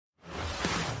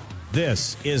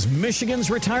This is Michigan's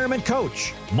retirement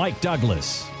coach, Mike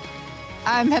Douglas.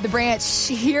 I'm Heather Branch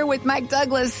here with Mike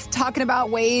Douglas, talking about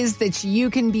ways that you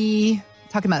can be,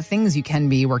 talking about things you can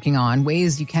be working on,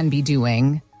 ways you can be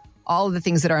doing, all of the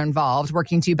things that are involved,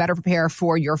 working to better prepare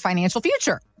for your financial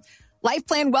future.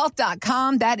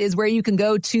 LifePlanWealth.com, that is where you can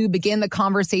go to begin the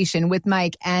conversation with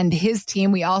Mike and his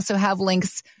team. We also have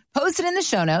links posted in the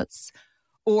show notes,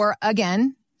 or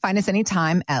again, find us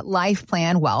anytime at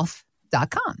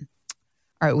LifePlanWealth.com.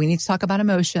 All right, we need to talk about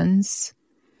emotions.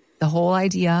 The whole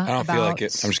idea. I don't feel like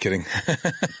it. I'm just kidding.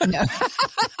 No.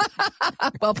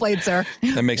 Well played, sir.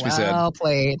 That makes me sad. Well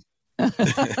played.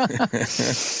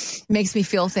 Makes me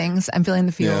feel things. I'm feeling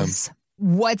the feels. Yeah.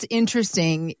 What's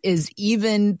interesting is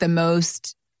even the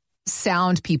most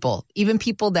sound people, even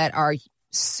people that are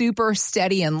super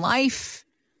steady in life,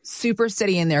 super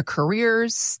steady in their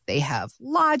careers, they have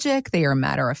logic, they are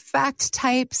matter-of-fact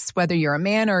types, whether you're a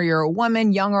man or you're a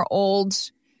woman, young or old,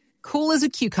 cool as a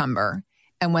cucumber.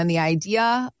 And when the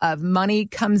idea of money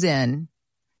comes in,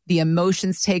 the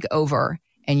emotions take over,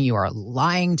 and you are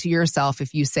lying to yourself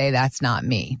if you say that's not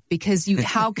me. Because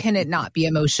how can it not be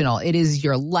emotional? It is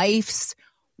your life's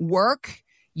work.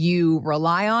 You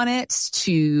rely on it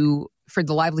for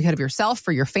the livelihood of yourself,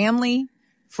 for your family,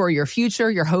 for your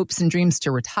future, your hopes and dreams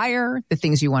to retire, the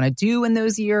things you want to do in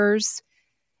those years.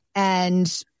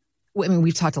 And I mean,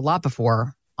 we've talked a lot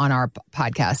before on our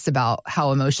podcasts about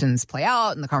how emotions play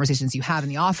out and the conversations you have in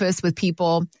the office with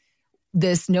people.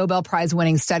 This Nobel Prize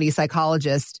winning study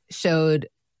psychologist showed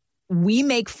we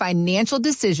make financial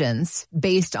decisions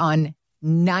based on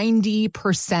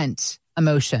 90%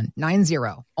 emotion, 90.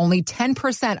 Only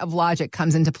 10% of logic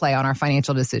comes into play on our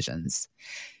financial decisions.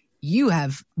 You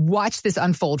have watched this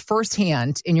unfold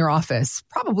firsthand in your office,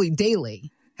 probably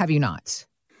daily, have you not?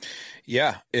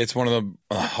 Yeah, it's one of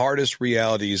the hardest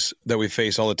realities that we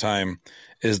face all the time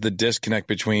is the disconnect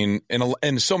between,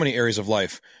 in so many areas of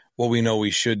life, what we know we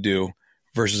should do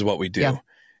versus what we do. Yeah.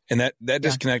 And that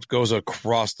disconnect goes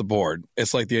across the board.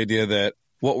 It's like the idea that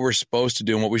what we're supposed to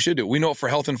do and what we should do. We know it for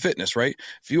health and fitness, right?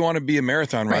 If you want to be a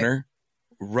marathon runner,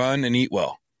 run and eat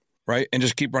well, right? And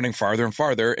just keep running farther and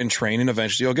farther and train, and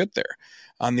eventually you'll get there.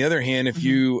 On the other hand, if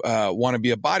you want to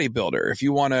be a bodybuilder, if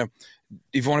you want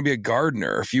to be a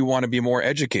gardener, if you want to be more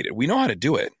educated, we know how to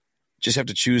do it. Just have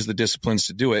to choose the disciplines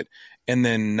to do it, and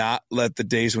then not let the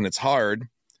days when it's hard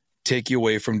take you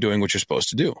away from doing what you're supposed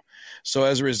to do. So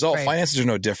as a result, finances are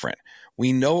no different.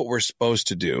 We know what we're supposed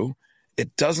to do.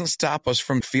 It doesn't stop us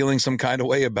from feeling some kind of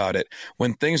way about it.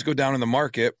 When things go down in the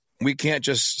market, we can't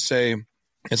just say,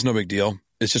 it's no big deal.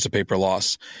 It's just a paper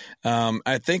loss.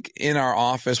 I think in our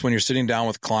office, when you're sitting down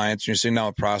with clients, you're sitting down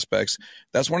with prospects,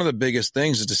 that's one of the biggest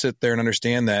things is to sit there and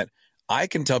understand that I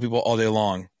can tell people all day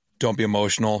long, don't be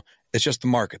emotional. It's just the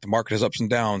market. The market has ups and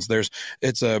downs.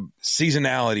 It's a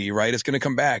seasonality, right? It's going to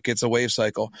come back. It's a wave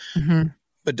cycle,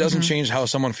 but doesn't change how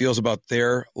someone feels about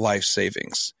their life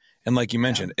savings. And like you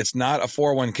mentioned, it's not a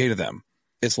 401k to them.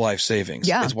 It's life savings.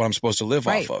 Yeah. It's what I'm supposed to live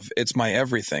off of. It's my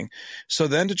everything. So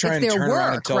then to try and turn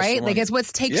around and tell someone, right? Like it's what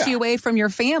takes you away from your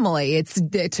family. It's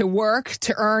to work,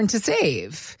 to earn, to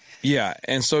save. Yeah.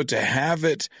 And so to have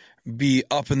it be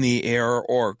up in the air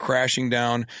or crashing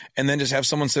down, and then just have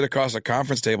someone sit across a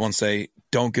conference table and say,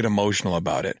 don't get emotional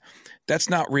about it. That's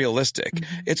not realistic.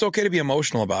 It's okay to be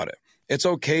emotional about it. It's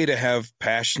okay to have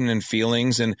passion and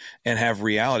feelings and have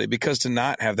reality, because to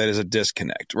not have that is a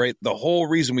disconnect, right? The whole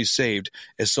reason we saved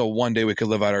is so one day we could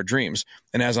live out our dreams.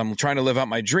 And as I'm trying to live out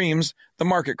my dreams, the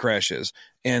market crashes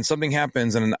and something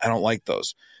happens and I don't like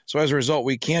those. So as a result,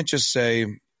 we can't just say,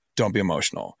 don't be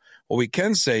emotional. What we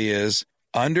can say is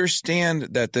understand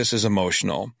that this is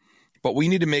emotional, but we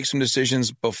need to make some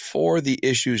decisions before the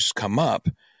issues come up.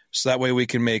 So that way we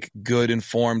can make good,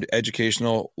 informed,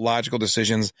 educational, logical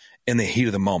decisions in the heat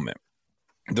of the moment.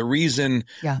 The reason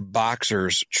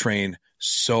boxers train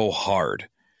so hard,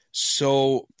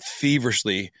 so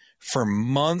feverishly for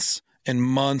months and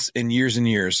months and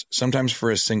years, sometimes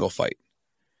for a single fight,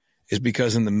 is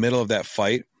because in the middle of that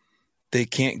fight, they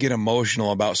can't get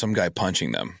emotional about some guy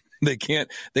punching them. They can't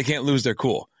lose their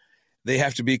cool. They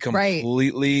have to be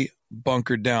completely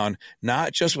bunkered down,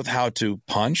 not just with how to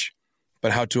punch,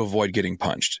 but how to avoid getting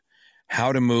punched,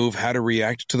 how to move, how to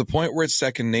react to the point where it's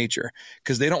second nature,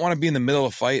 because they don't want to be in the middle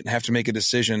of a fight and have to make a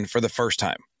decision for the first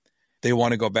time. They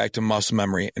want to go back to muscle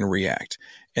memory and react.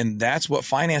 And that's what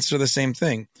finances are the same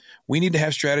thing. We need to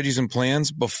have strategies and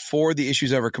plans before the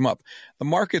issues ever come up. The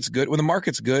market's good. When the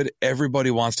market's good,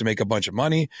 everybody wants to make a bunch of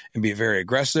money and be very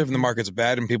aggressive. And the market's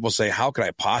bad and people say, how could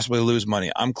I possibly lose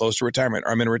money? I'm close to retirement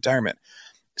or I'm in retirement.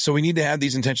 So we need to have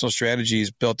these intentional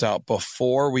strategies built out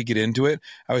before we get into it.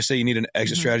 I always say you need an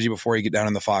exit strategy before you get down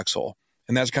in the foxhole.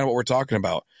 And that's kind of what we're talking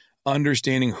about.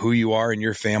 Understanding who you are and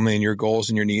your family and your goals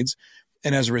and your needs.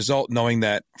 And as a result, knowing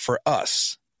that for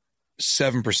us,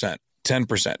 7%,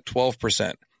 10%,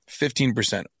 12%,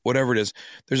 15%, whatever it is,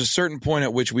 there's a certain point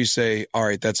at which we say, all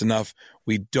right, that's enough.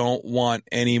 We don't want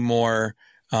any more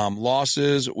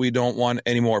losses. We don't want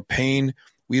any more pain.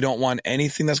 We don't want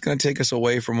anything that's going to take us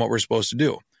away from what we're supposed to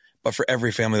do. But for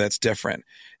every family, that's different.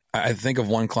 I think of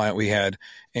one client we had,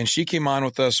 and she came on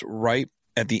with us right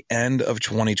at the end of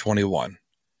 2021.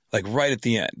 Like right at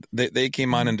the end. They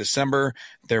came on in December,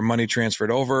 their money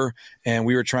transferred over, and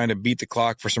we were trying to beat the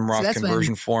clock for some Roth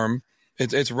conversion for them.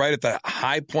 It's right at the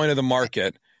high point of the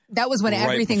market. That was when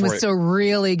everything was still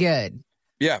really good.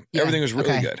 Yeah, everything was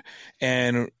really good.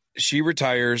 And she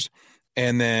retires,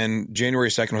 and then January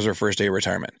 2nd was her first day of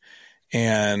retirement.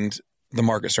 And the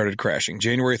market started crashing.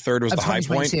 January 3rd was the high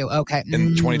point. Okay.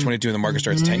 In 2022, the market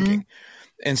starts tanking.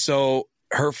 And so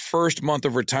her first month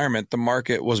of retirement, the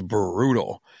market was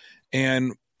brutal.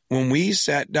 And when we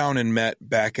sat down and met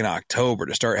back in October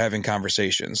to start having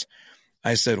conversations,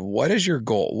 I said, what is your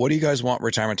goal? What do you guys want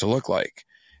retirement to look like?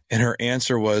 And her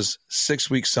answer was 6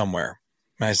 weeks somewhere.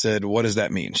 And I said, what does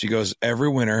that mean? She goes, every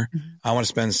winter, I want to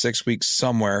spend 6 weeks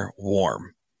somewhere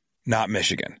warm, not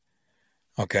Michigan.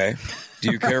 Okay.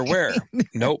 Do you care where?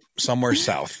 Nope. Somewhere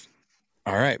south.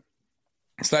 All right.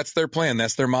 So that's their plan.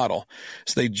 That's their model.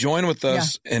 So they join with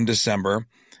us in December,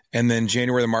 and then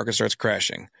January, the market starts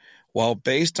crashing. Well,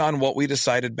 based on what we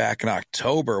decided back in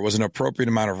October was an appropriate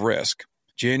amount of risk,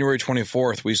 January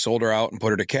 24th, we sold her out and put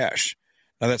her to cash.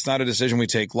 Now, that's not a decision we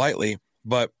take lightly,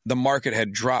 but the market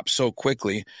had dropped so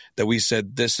quickly that we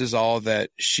said, this is all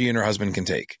that she and her husband can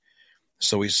take.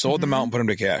 So we sold them out and put them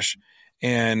to cash.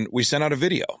 And we sent out a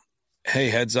video. Hey,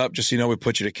 heads up, just so you know, we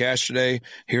put you to cash today.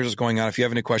 Here's what's going on. If you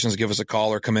have any questions, give us a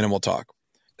call or come in and we'll talk.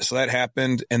 So that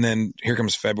happened. And then here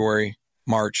comes February,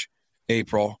 March,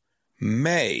 April,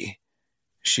 May.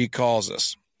 She calls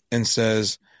us and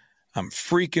says, I'm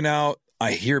freaking out.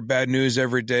 I hear bad news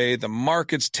every day. The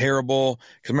market's terrible.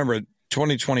 Because remember,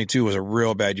 2022 was a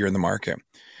real bad year in the market.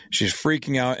 She's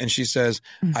freaking out and she says,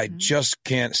 I just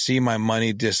can't see my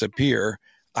money disappear.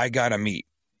 I got to meet.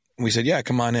 We said, yeah,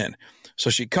 come on in. So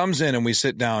she comes in and we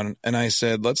sit down and I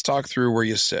said, let's talk through where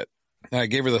you sit. And I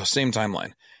gave her the same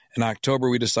timeline. In October,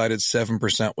 we decided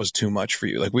 7% was too much for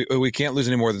you. Like we can't lose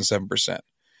any more than 7%.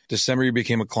 December, you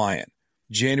became a client.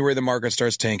 January, the market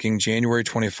starts tanking. January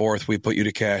 24th, we put you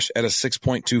to cash at a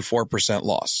 6.24%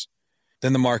 loss.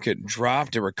 Then the market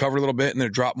dropped, it recovered a little bit, and then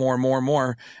it dropped more and more and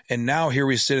more. And now here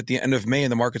we sit at the end of May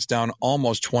and the market's down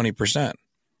almost 20%.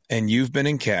 And you've been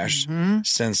in cash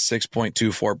since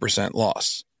 6.24%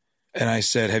 loss. And I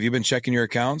said, have you been checking your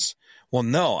accounts? Well,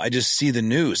 no, I just see the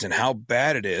news and how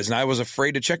bad it is. And I was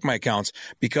afraid to check my accounts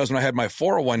because when I had my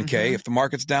 401k, if the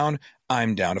market's down,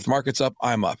 I'm down. If the market's up,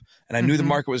 I'm up. And I knew the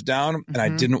market was down and I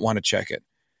didn't want to check it.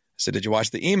 I said, did you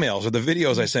watch the emails or the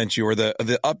videos I sent you or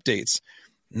the updates?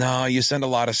 No, you send a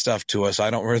lot of stuff to us. I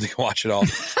don't really watch it all.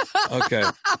 Okay.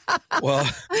 Well,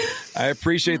 I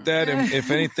appreciate that. And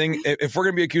if anything, if we're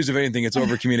going to be accused of anything, it's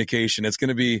over communication. It's going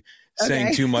to be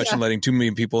saying too much and letting too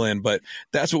many people in. But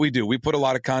that's what we do. We put a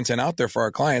lot of content out there for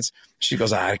our clients. She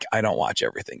goes, I don't watch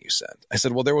everything you send. I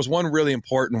said, well, there was one really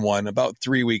important one about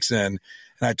 3 weeks in.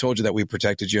 And I told you that we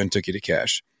protected you and took you to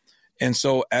cash. And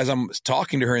so as I'm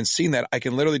talking to her and seeing that, I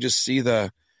can literally just see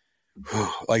the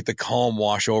calm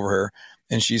wash over her.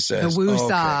 And she says, the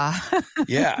woosah.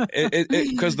 Okay. Yeah,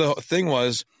 because the thing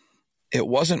was, it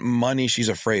wasn't money she's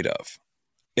afraid of.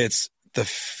 It's the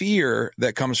fear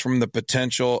that comes from the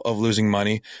potential of losing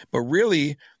money. But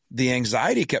really, the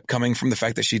anxiety kept coming from the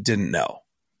fact that she didn't know.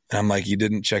 And I'm like, you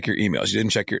didn't check your emails. You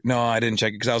didn't check no, I didn't check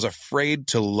it because I was afraid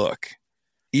to look,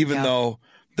 even though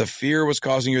the fear was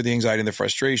causing her the anxiety and the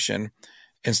frustration.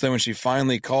 And so then when she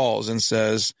finally calls and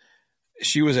says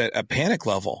she was at a panic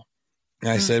level, and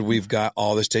I said, we've got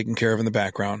all this taken care of in the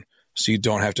background, so you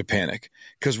don't have to panic.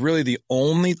 Because really the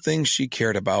only thing she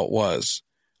cared about was,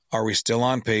 are we still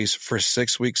on pace for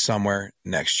 6 weeks somewhere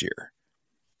next year?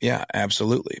 Yeah,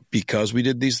 absolutely. Because we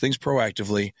did these things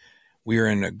proactively, we are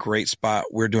in a great spot.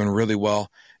 We're doing really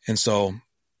well. And so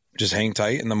just hang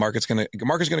tight and the market's going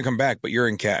to come back, but you're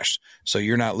in cash. So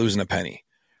you're not losing a penny.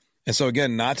 And so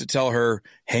again, not to tell her,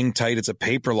 hang tight, it's a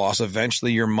paper loss.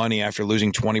 Eventually your money after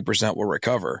losing 20% will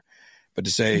recover. But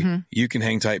to say you can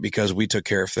hang tight because we took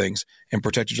care of things and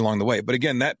protected you along the way. But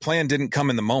again, that plan didn't come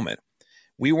in the moment.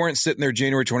 We weren't sitting there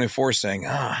January 24th saying,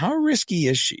 how risky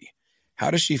is she? How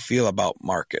does she feel about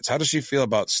markets? How does she feel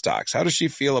about stocks? How does she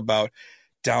feel about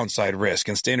downside risk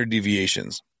and standard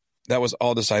deviations? That was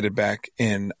all decided back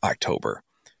in October.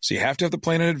 So you have to have the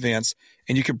plan in advance,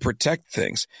 and you can protect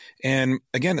things. And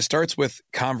again, it starts with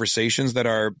conversations that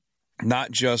are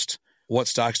not just what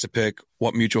stocks to pick,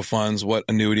 what mutual funds, what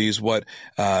annuities, what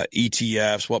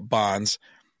ETFs, what bonds.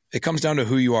 It comes down to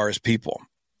who you are as people,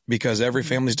 because every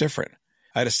family's different.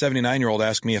 I had a 79-year-old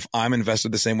ask me if I'm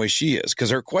invested the same way she is, because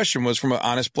her question was from an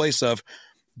honest place of,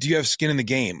 do you have skin in the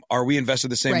game? Are we invested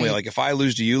the same way? Like, if I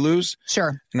lose, do you lose?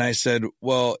 Sure. And I said,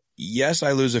 well, yes,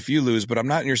 I lose if you lose, but I'm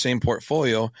not in your same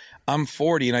portfolio. I'm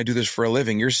 40 and I do this for a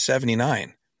living. You're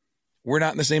 79. We're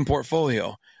not in the same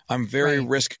portfolio. I'm very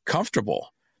risk comfortable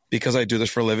because I do this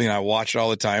for a living and I watch it all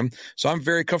the time. So I'm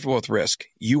very comfortable with risk.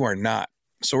 You are not.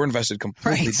 So we're invested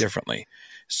completely differently.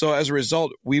 So as a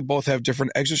result, we both have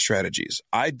different exit strategies.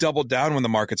 I double down when the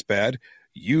market's bad.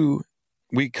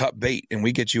 We cut bait and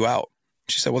we get you out.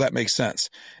 She said, well, that makes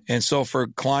sense. And so for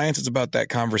clients, it's about that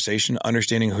conversation,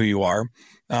 understanding who you are.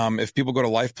 If people go to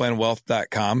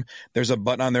lifeplanwealth.com, there's a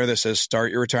button on there that says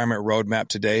start your retirement roadmap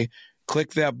today.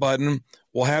 Click that button.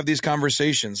 We'll have these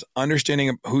conversations,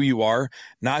 understanding who you are,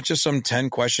 not just some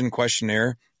 10-question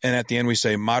questionnaire. And at the end, we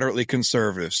say moderately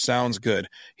conservative. Sounds good.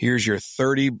 Here's your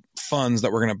 30 funds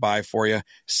that we're going to buy for you.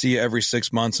 See you every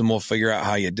 6 months and we'll figure out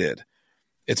how you did.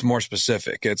 It's more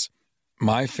specific. It's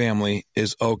my family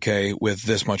is okay with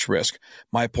this much risk.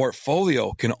 My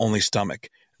portfolio can only stomach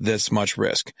this much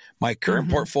risk. My current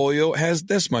portfolio has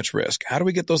this much risk. How do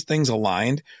we get those things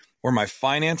aligned where my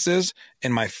finances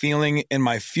and my feeling and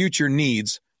my future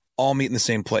needs all meet in the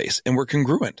same place and we're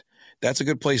congruent? That's a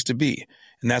good place to be.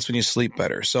 And that's when you sleep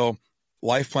better. So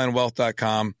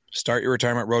lifeplanwealth.com, start your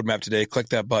retirement roadmap today. Click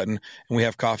that button and we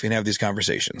have coffee and have these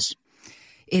conversations.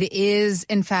 It is,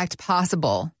 in fact,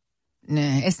 possible.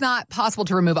 It's not possible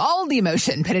to remove all the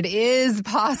emotion, but it is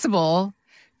possible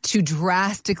to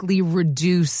drastically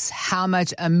reduce how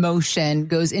much emotion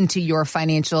goes into your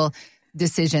financial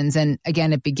decisions. And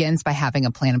again, it begins by having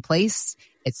a plan in place.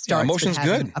 It starts with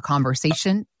having a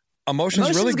conversation.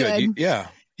 Emotion's really good.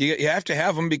 You have to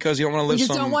have them because you don't want to live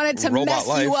some don't want it to robot mess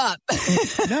life. You up.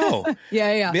 No.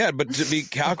 Yeah, but to be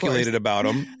calculated about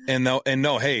them and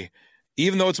know, hey,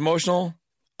 even though it's emotional,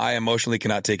 I emotionally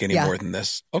cannot take any more than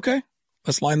this. Okay.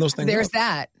 Let's line those things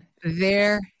up.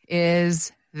 There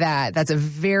is that. That's a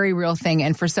very real thing.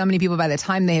 And for so many people, by the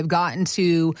time they have gotten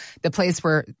to the place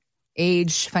where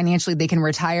age financially they can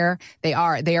retire, they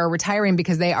are retiring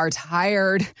because they are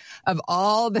tired of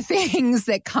all the things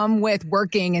that come with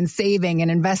working and saving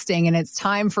and investing. And it's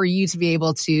time for you to be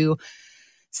able to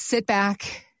sit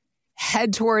back,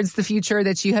 head towards the future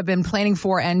that you have been planning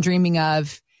for and dreaming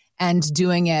of, and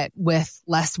doing it with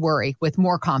less worry, with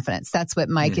more confidence. That's what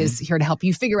Mike is here to help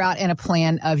you figure out in a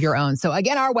plan of your own. So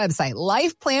again, our website,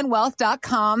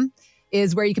 lifeplanwealth.com,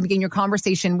 is where you can begin your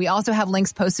conversation. We also have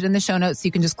links posted in the show notes, so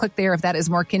you can just click there if that is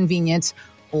more convenient,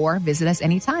 or visit us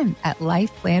anytime at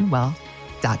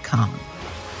lifeplanwealth.com.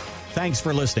 Thanks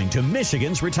for listening to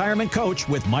Michigan's Retirement Coach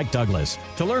with Mike Douglas.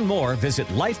 To learn more, visit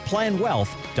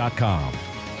lifeplanwealth.com.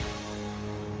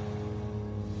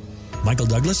 Michael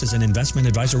Douglas is an investment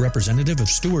advisor representative of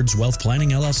Stewards Wealth Planning,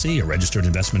 LLC, a registered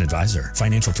investment advisor.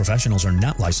 Financial professionals are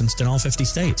not licensed in all 50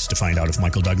 states. To find out if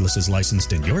Michael Douglas is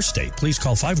licensed in your state, please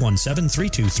call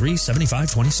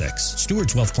 517-323-7526.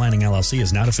 Stewards Wealth Planning, LLC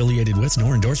is not affiliated with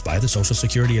nor endorsed by the Social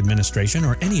Security Administration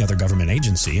or any other government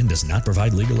agency and does not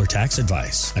provide legal or tax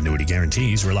advice. Annuity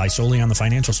guarantees rely solely on the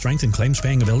financial strength and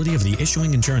claims-paying ability of the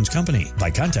issuing insurance company. By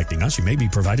contacting us, you may be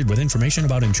provided with information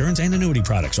about insurance and annuity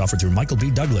products offered through Michael B.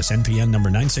 Douglas, NPN number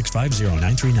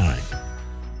 9650939.